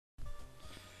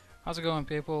How's it going,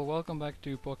 people? Welcome back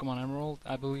to Pokemon Emerald.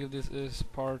 I believe this is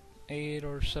part 8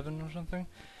 or 7 or something.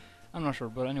 I'm not sure,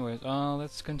 but anyways,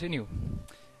 let's continue.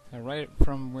 Right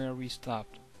from where we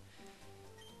stopped.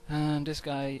 And this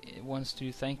guy wants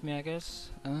to thank me, I guess.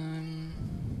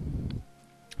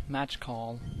 Match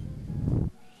call.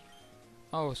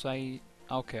 Oh, so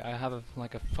okay, I have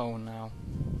like a phone now,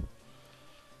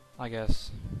 I guess.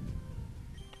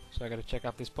 So I gotta check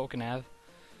out this Pokenav.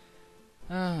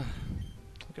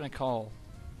 Who can I call?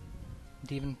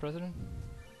 Demon President?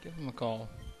 Give him a call.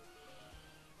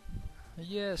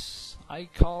 Yes, I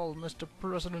call Mr.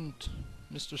 President,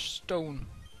 Mr. Stone.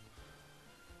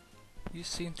 You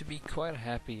seem to be quite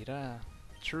happy.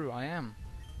 True, I am.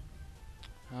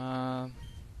 You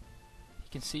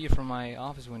can see it from my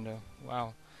office window.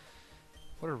 Wow.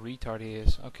 What a retard he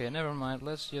is. Okay, never mind.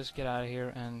 Let's just get out of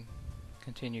here and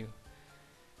continue.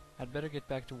 I'd better get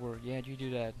back to work. Yeah, you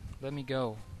do that. Let me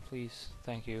go, please.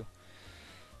 Thank you.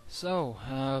 So,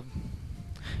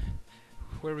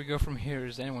 where we go from here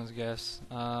is anyone's guess.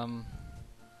 I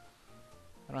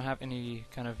don't have any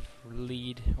kind of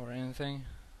lead or anything.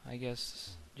 I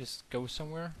guess just go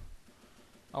somewhere.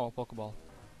 Oh, a Pokeball.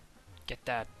 Get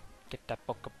that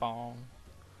Pokeball.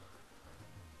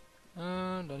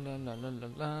 La la la la la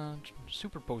la.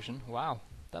 Super potion. Wow,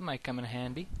 that might come in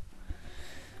handy.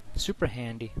 Super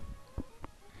handy.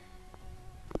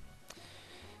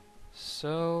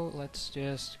 So let's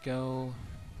just go.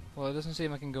 Well, it doesn't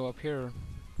seem I can go up here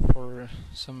for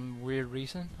some weird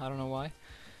reason. I don't know why.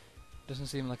 Doesn't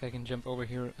seem like I can jump over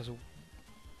here as a.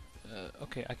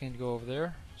 Okay, I can go over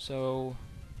there. So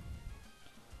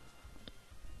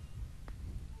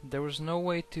there was no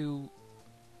way to.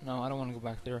 No, I don't want to go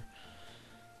back there.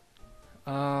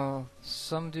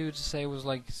 Some dudes say it was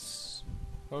like.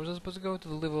 Where was I supposed to go? To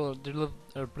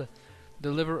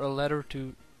deliver a letter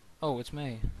to. Oh, it's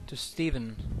May. To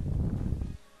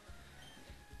Steven.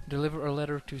 Deliver a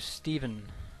letter to Steven.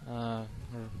 Or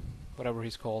whatever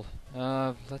he's called.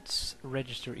 Let's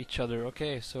register each other.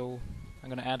 Okay, so I'm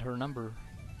gonna add her number.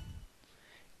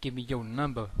 Give me your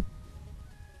number.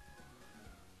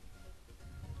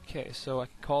 Okay, so I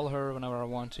can call her whenever I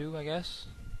want to, I guess.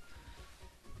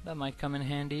 That might come in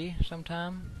handy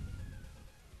sometime.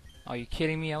 Are you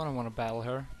kidding me? I don't want to battle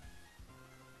her.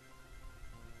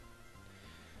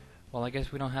 Well, I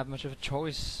guess we don't have much of a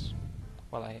choice.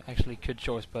 Well, I actually could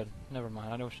choice, but never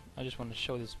mind. I just want to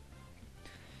show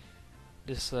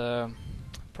this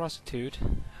prostitute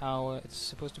how it's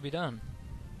supposed to be done.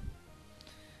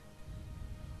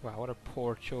 Wow, what a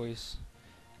poor choice.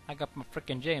 I got my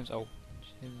frickin' James. Oh,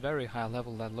 very high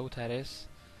level that Lotad is.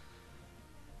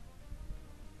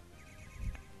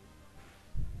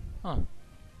 Huh.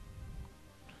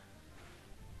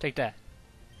 Take that.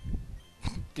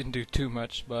 Didn't do too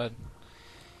much, but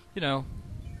you know,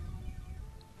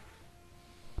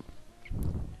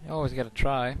 you always gotta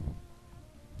try.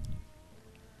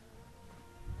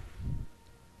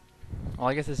 Well,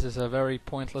 I guess this is a very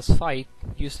pointless fight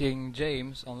using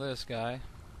James on this guy,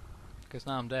 because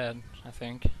now I'm dead, I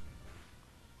think.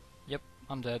 Yep,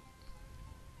 I'm dead.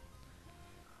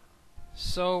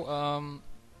 So,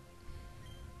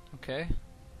 okay.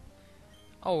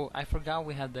 Oh, I forgot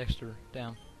we had Dexter.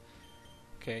 Damn.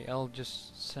 Okay, I'll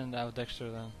just send out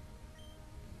Dexter then.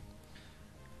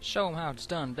 Show him how it's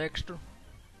done, Dexter.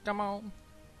 Come on.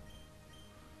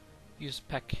 Use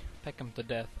peck him to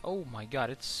death. Oh my god,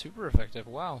 it's super effective.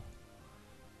 Wow.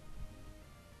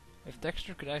 If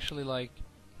Dexter could actually like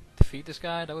defeat this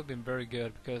guy, that would have been very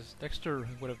good, because Dexter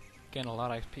would have gained a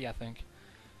lot of XP, I think.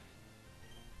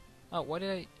 Oh, why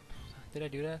did I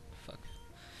do that? Fuck.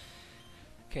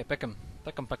 Okay, peck him.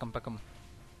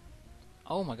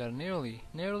 Oh my god, nearly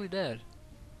dead.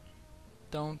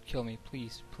 Don't kill me,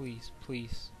 please, please,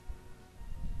 please.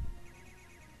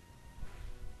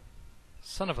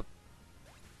 Son of a.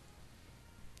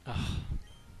 Ugh.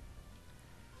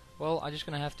 Well, I'm just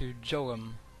gonna have to Joe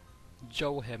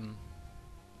him.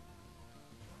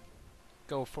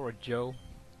 Go for it, Joe.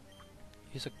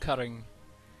 He's a cutting.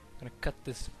 Gonna cut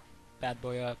this bad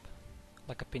boy up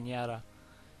like a piñata.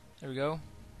 There we go.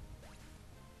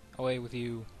 Away with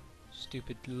you,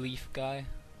 stupid leaf guy.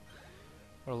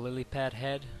 Or lily pad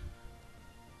head.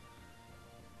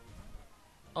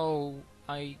 Oh,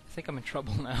 I think I'm in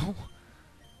trouble now.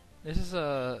 This is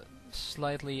a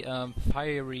slightly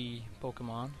fiery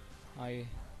Pokemon. I'm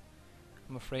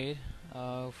afraid.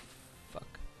 Oh, fuck.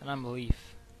 And I'm a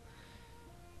leaf.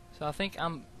 So I think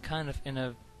I'm kind of in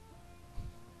a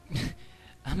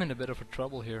I'm in a bit of a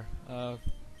trouble here. I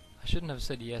shouldn't have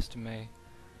said yes to May.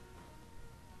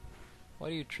 Why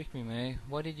do you trick me, May?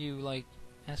 Why did you, like,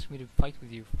 ask me to fight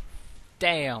with you?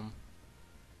 Damn!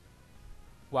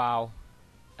 Wow.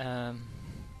 Um.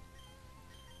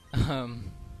 I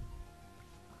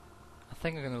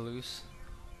think I'm gonna lose.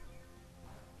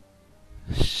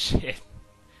 Shit.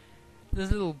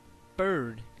 This little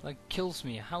bird, like, kills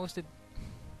me. How is it?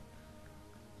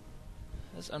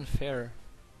 That's unfair.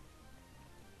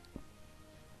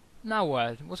 Now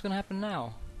what? What's gonna happen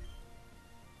now?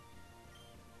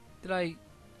 Did I...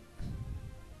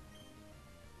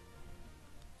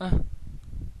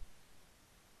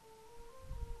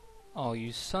 Oh,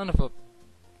 you son of a...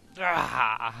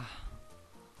 Ah!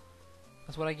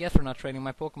 That's what I get for not training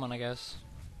my Pokemon, I guess.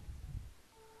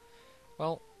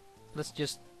 Well, let's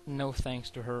just no thanks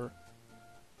to her.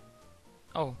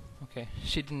 Oh, okay.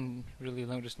 She didn't really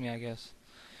notice me, I guess.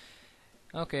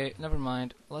 Okay, never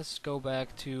mind. Let's go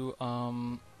back to,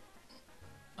 I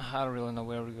don't really know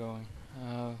where we're going.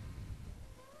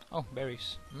 Oh,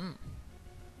 berries.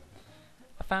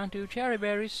 I found 2 cherry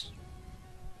berries.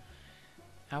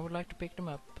 I would like to pick them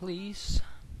up, please.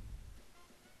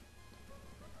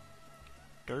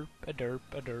 Derp, a derp,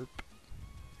 a derp.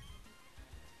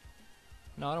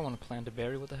 No, I don't want to plant a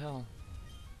berry, what the hell?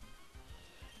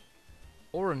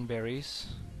 Oran berries.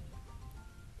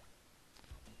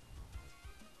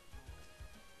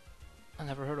 I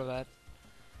never heard of that.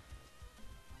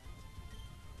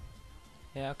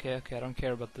 Yeah, okay, I don't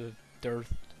care about the dirt.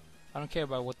 I don't care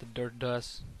about what the dirt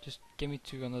does. Just get me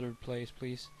to another place,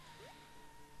 please.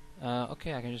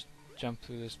 Okay, I can just jump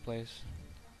through this place.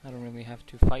 I don't really have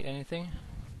to fight anything.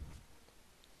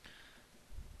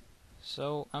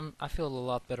 So I feel a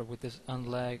lot better with this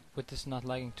not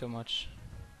lagging too much.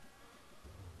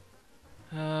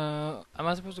 Am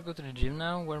I supposed to go to the gym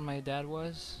now, where my dad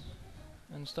was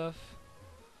and stuff?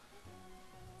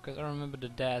 Because I remember the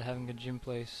dad having a gym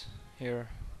place here.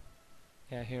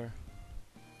 Yeah, here.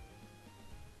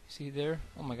 See there?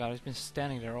 Oh my god, he's been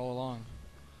standing there all along.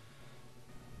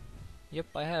 Yep,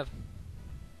 I have.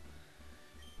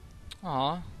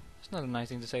 Aw, that's not a nice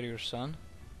thing to say to your son.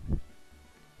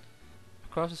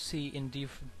 Across the sea in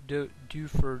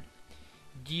Dewford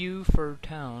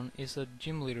Town is a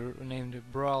gym leader named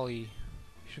Brawley. You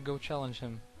should go challenge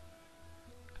him.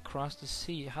 Across the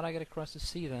sea? How'd I get across the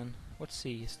sea then? What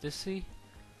sea? Is this sea?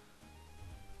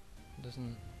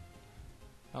 Doesn't...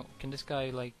 Oh, can this guy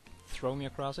like throw me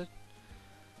across it?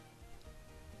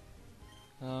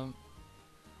 Oh,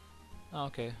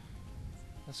 okay.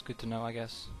 That's good to know, I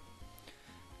guess.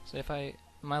 So if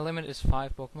my limit is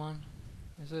 5 Pokemon,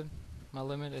 is it? My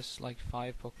limit is like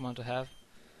 5 Pokemon to have.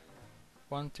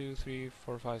 1, 2, 3,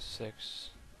 4, 5, 6.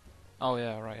 Oh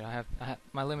yeah, right.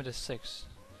 My limit is 6.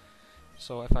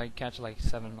 So if I catch like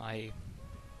 7,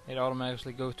 it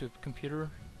automatically goes to a computer.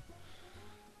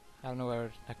 I don't know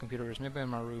where that computer is. Maybe in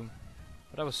my room.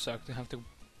 But that would suck to have to.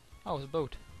 Oh, it's a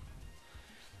boat.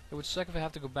 It would suck if I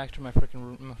have to go back to my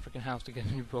freaking house to get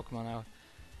a new Pokemon out.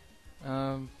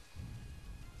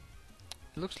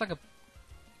 It looks like a.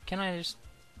 Can I just?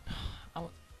 I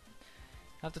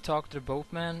have to talk to the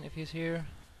boatman if he's here.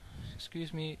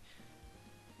 Excuse me.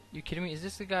 You kidding me? Is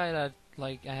this the guy that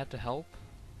like I had to help?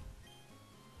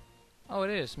 Oh,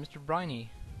 it is, Mr. Briny.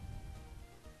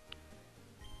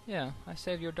 Yeah, I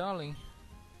saved your darling.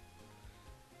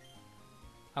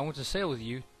 I want to sail with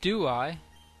you. Do I?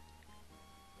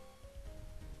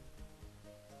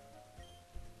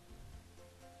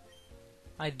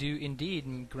 I do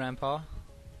indeed, Grandpa.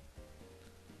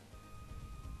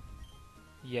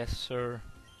 Yes, sir.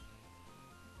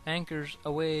 Anchors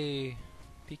away,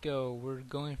 Pico. We're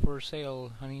going for a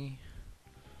sail, honey.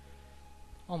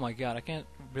 Oh my god, I can't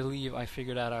believe I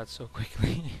figured that out so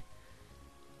quickly.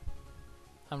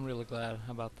 I'm really glad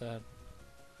about that.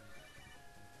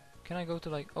 Can I go to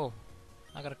like... Oh,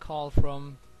 I got a call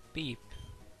from Beep.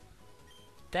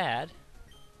 Dad?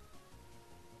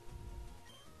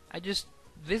 I just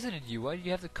visited you. Why did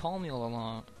you have to call me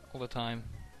all the time?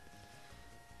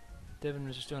 Devin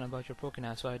was just doing about your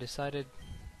Pokemon, so I decided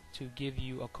to give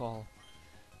you a call.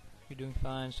 You're doing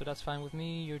fine, so that's fine with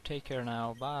me. You take care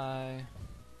now. Bye.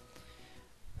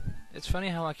 It's funny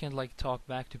how I can like talk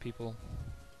back to people.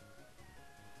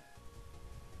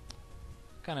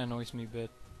 Kinda annoys me a bit,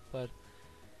 but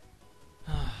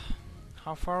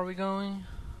how far are we going?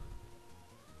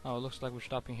 Oh, it looks like we're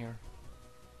stopping here.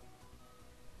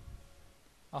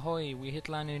 Ahoy, we hit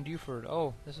land in Dewford.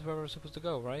 Oh, this is where we're supposed to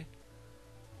go, right?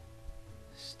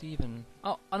 Steven.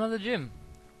 Oh, another gym!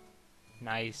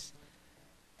 Nice.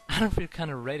 I don't feel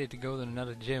kinda ready to go to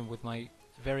another gym with my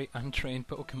very untrained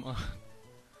Pokemon.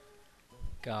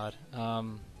 God.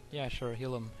 Yeah, sure,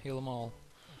 heal them all.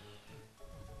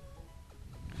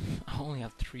 I only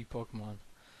have 3 Pokemon.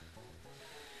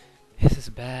 This is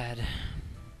bad.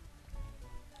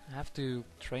 I have to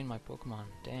train my Pokemon.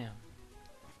 Damn.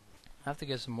 I have to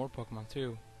get some more Pokemon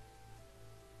too.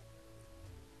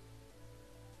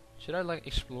 Should I like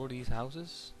explore these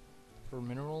houses for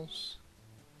minerals?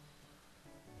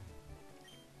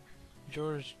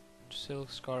 George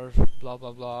Silk Scarf, blah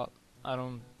blah blah. I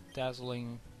don't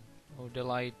dazzling or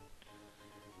delight.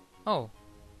 Oh,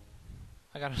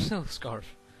 I got a Silk Scarf.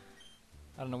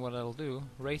 I don't know what that'll do.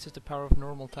 Raises the power of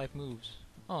normal type moves.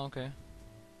 Oh, okay.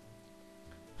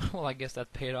 Well, I guess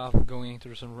that paid off going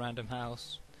into some random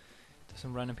house to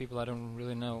some random people I don't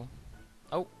really know.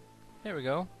 Oh, there we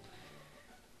go.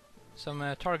 Some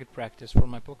target practice for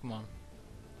my Pokemon.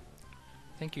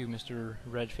 Thank you, Mr.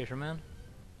 Red Fisherman.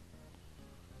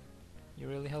 You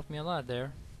really helped me a lot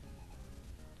there.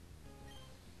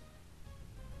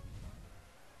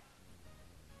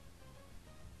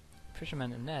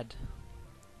 Fisherman Ned.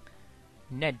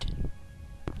 Ned.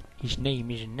 His name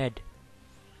is Ned.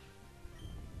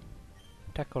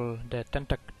 Tackle the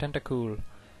Tenta-un-cool.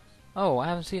 Oh, I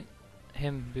haven't seen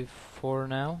him before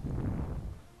now.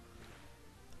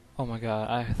 Oh my god,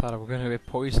 I thought I was gonna get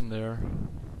poisoned there.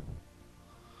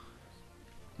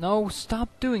 No,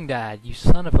 stop doing that, you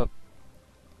son of a...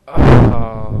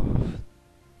 Oh.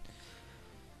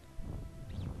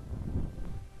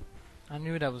 I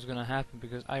knew that was gonna happen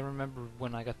because I remember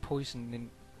when I got poisoned in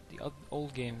the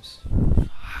old games.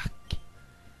 Fuck.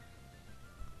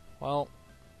 Well...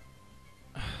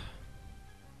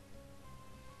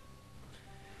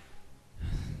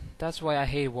 That's why I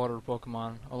hate water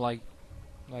Pokemon, or like,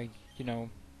 you know,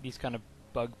 these kind of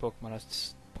bug Pokemon that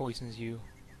just poisons you.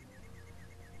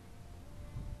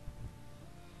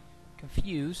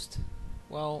 Confused?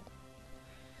 Well...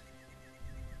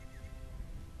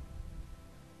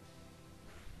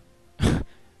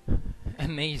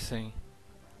 Amazing.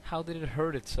 How did it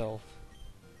hurt itself?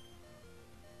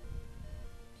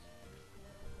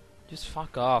 Just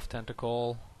fuck off,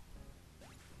 Tentacle.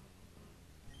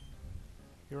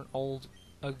 You're an old,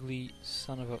 ugly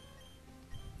son of a...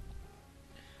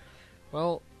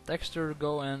 Well, Dexter,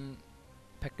 go and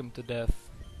peck him to death.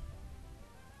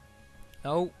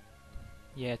 Oh!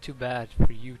 Yeah, too bad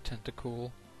for you,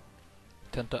 Tentacool.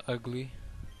 Tenta-ugly.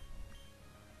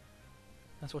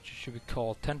 That's what you should be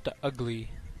called. Tenta-ugly.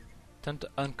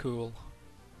 Tenta-uncool.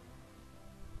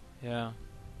 Yeah.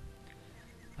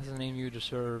 That's the name you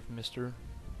deserve, mister.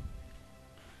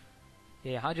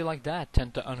 Yeah, how'd you like that,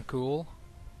 Tenta-uncool?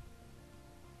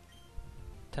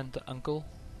 Tenta-uncle?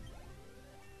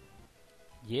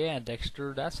 Yeah,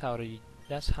 Dexter, that's how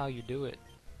you do it.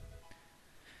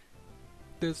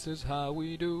 This is how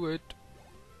we do it.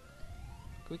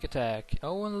 Quick attack.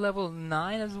 Oh, and level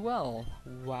 9 as well.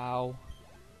 Wow.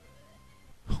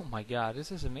 Oh my god,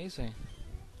 this is amazing.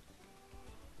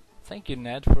 Thank you,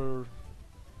 Ned, for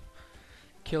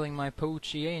killing my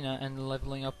Poochyena and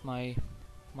leveling up my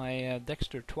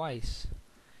Dexter twice.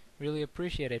 Really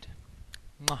appreciate it.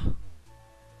 Mwah.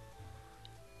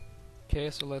 Okay,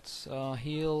 so let's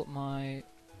heal my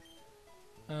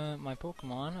my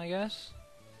Pokemon, I guess.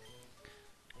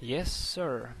 Yes,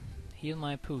 sir. Heal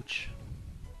my Pooch.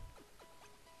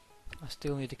 I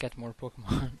still need to get more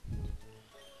Pokemon.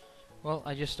 Well,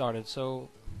 I just started, so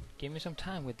give me some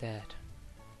time with that.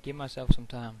 Give myself some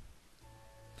time.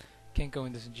 Can't go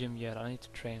in this gym yet, I need to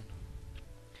train.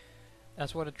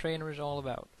 That's what a trainer is all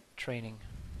about. Training.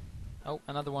 Oh,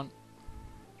 another one.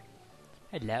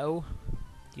 Hello.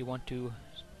 Do you want to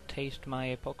taste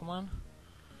my Pokemon?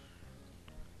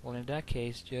 Well, in that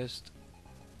case, just...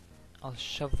 I'll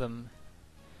shove them.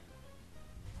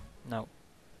 No.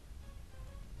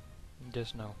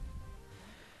 Just no.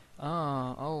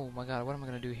 Oh my god, what am I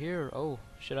gonna do here? Oh,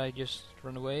 should I just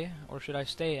run away? Or should I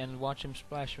stay and watch him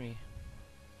splash me?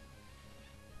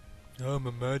 I'm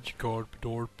a Magikarp,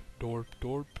 dorp, dorp,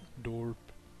 dorp, dorp,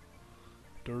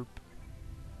 derp.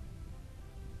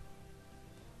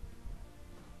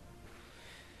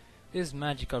 This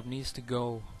Magikarp needs to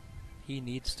go. He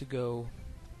needs to go.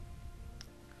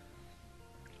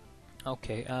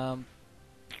 Okay, I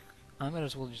might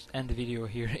as well just end the video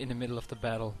here in the middle of the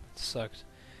battle. It sucked.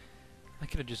 I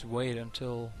could have just waited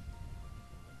until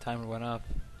the timer went off.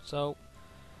 So,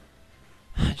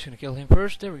 I'm just gonna kill him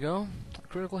first. There we go. A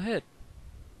critical hit.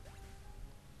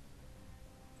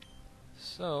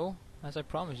 So, as I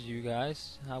promised you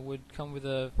guys, I would come with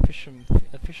a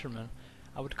fisherman.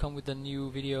 I would come with a new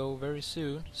video very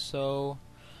soon. So,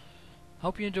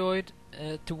 hope you enjoyed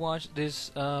to watch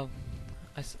this.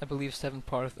 I believe 7th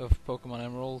part of Pokemon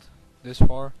Emerald this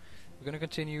far. We're gonna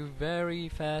continue very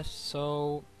fast,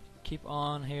 so keep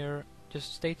on here.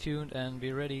 Just stay tuned and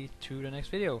be ready to the next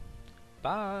video.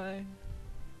 Bye!